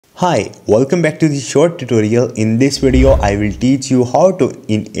Hi, welcome back to the short tutorial. In this video, I will teach you how to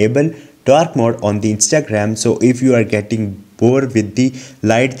enable dark mode on the Instagram. So if you are getting bored with the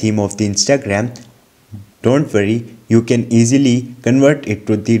light theme of the Instagram, don't worry, you can easily convert it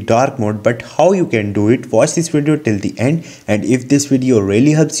to the dark mode. But how you can do it, watch this video till the end. And if this video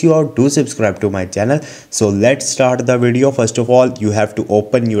really helps you out, do subscribe to my channel. So let's start the video. First of all, you have to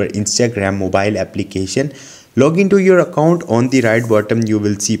open your Instagram mobile application. Log into your account. On the right bottom you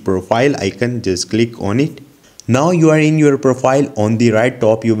will see profile icon, just click on it. Now you are in your profile. On the right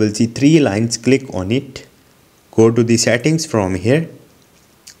top you will see three lines, click on it. Go to the settings from here.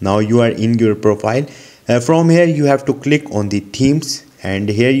 Now you are in your profile. From here you have to click on the themes and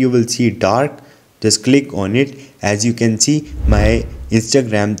here you will see dark, just click on it. As you can see, my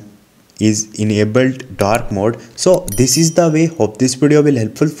Instagram is enabled dark mode. So this is the way. Hope this video will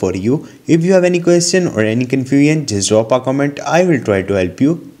helpful for you. If you have any question or any confusion, just drop a comment. I will try to help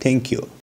you. Thank you.